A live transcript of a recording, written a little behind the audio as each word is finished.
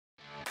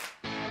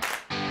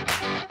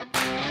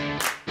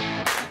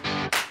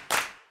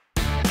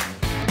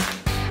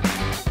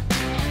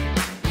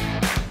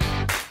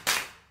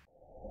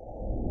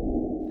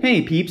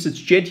Hey peeps, it's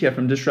Jedd here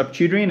from Disrupt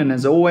Tutoring, and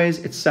as always,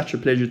 it's such a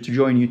pleasure to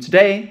join you.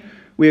 Today,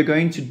 we are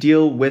going to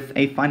deal with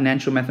a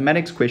financial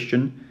mathematics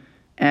question,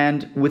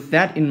 and with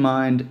that in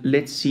mind,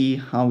 let's see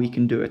how we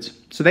can do it.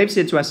 So they've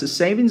said to us, a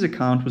savings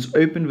account was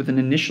opened with an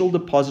initial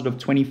deposit of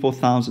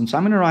 24,000. So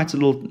I'm going to write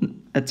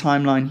a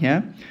timeline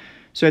here.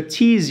 So at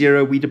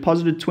T0, we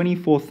deposited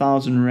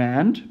 24,000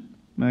 Rand,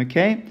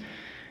 okay?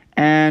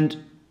 And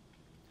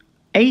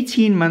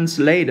 18 months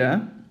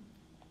later,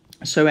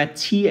 so at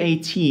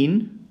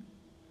T18,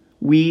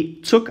 we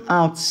took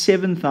out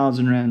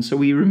 7,000 Rand. So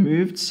we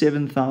removed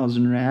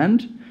 7,000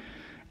 Rand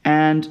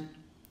and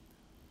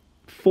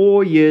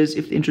 4 years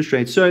if the interest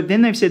rate. So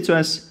then they've said to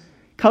us,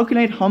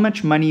 calculate how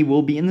much money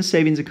will be in the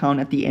savings account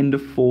at the end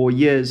of 4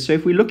 years. So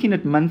if we're looking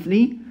at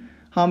monthly,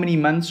 how many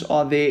months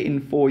are there in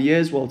 4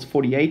 years? Well, it's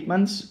 48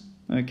 months.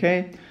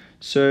 Okay.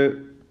 So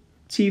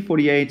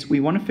T48, we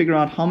want to figure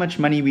out how much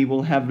money we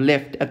will have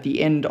left at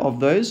the end of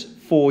those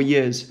 4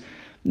 years.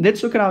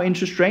 Let's look at our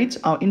interest rate.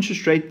 Our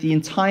interest rate, the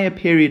entire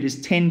period is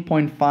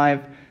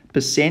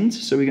 10.5%.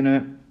 So we're going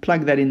to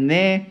plug that in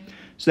there.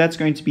 So that's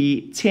going to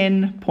be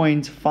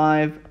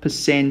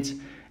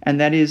 10.5%. And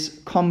that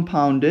is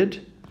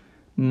compounded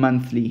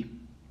monthly,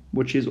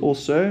 which is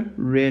also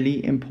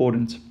really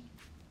important.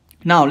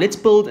 Now let's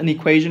build an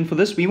equation for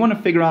this. We want to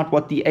figure out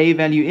what the A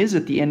value is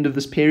at the end of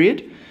this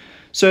period.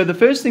 So the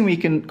first thing we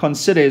can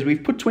consider is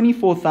we've put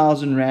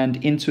 24,000 Rand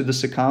into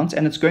this account,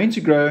 and it's going to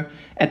grow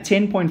at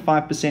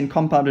 10.5%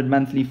 compounded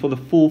monthly for the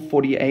full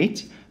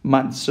 48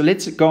 months. So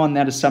let's go on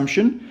that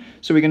assumption.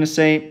 So we're going to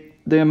say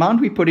the amount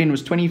we put in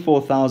was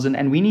 24,000,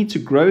 and we need to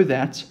grow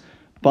that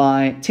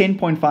by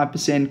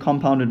 10.5%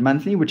 compounded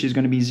monthly, which is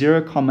going to be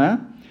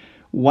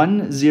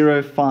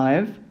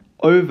 0,105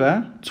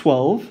 over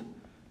 12,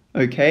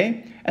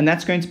 okay? And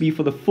that's going to be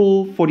for the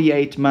full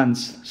 48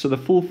 months, so the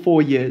full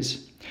 4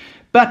 years.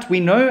 But we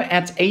know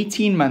at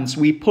 18 months,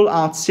 we pull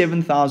out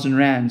 7,000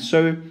 Rand.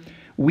 So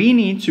we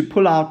need to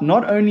pull out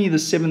not only the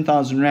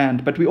 7,000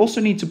 Rand, but we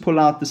also need to pull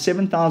out the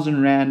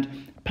 7,000 Rand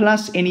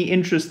plus any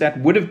interest that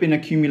would have been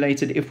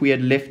accumulated if we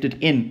had left it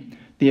in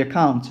the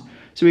account.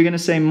 So we're going to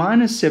say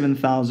minus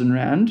 7,000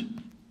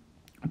 Rand,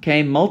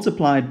 okay,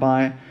 multiplied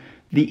by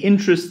the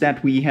interest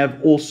that we have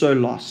also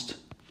lost.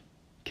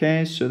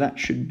 Okay, so that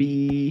should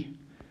be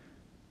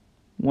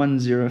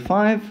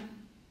 105.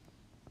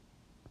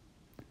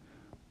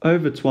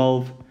 Over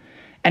 12,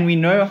 and we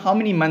know how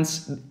many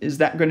months is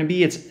that going to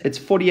be. It's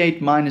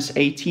 48 minus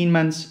 18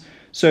 months,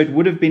 so it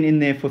would have been in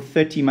there for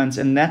 30 months,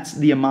 and that's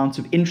the amount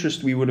of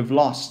interest we would have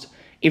lost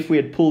if we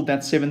had pulled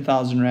that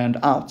 7,000 Rand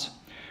out.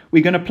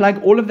 We're going to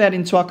plug all of that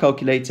into our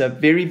calculator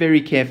very, very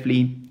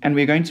carefully, and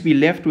we're going to be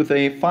left with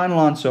a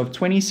final answer of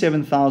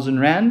 27,000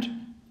 Rand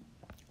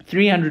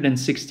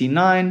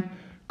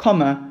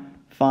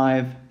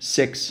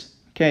 369,56.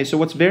 Okay, so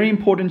what's very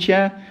important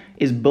here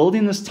is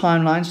building this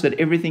timeline so that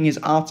everything is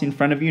out in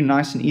front of you,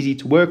 nice and easy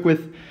to work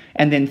with,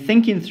 and then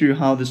thinking through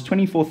how this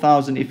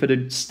 24,000, if it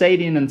had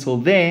stayed in until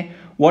there,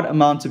 what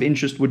amount of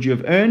interest would you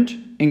have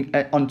earned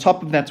on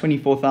top of that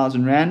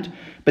 24,000 Rand?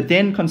 But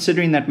then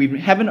considering that we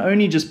haven't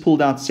only just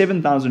pulled out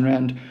 7,000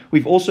 Rand,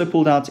 we've also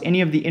pulled out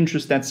any of the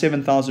interest that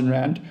 7,000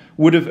 Rand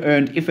would have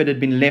earned if it had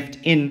been left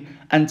in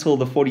until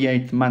the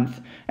 48th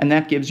month. And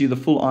that gives you the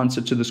full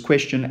answer to this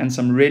question and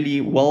some really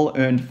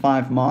well-earned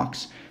 5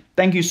 marks.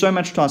 Thank you so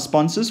much to our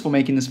sponsors for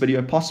making this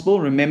video possible.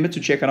 Remember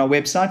to check out our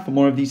website for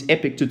more of these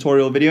epic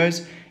tutorial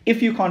videos.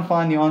 If you can't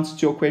find the answer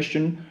to your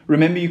question,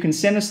 remember you can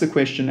send us the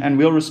question and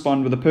we'll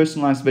respond with a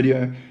personalized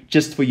video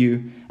just for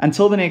you.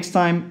 Until the next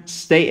time,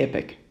 stay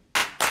epic.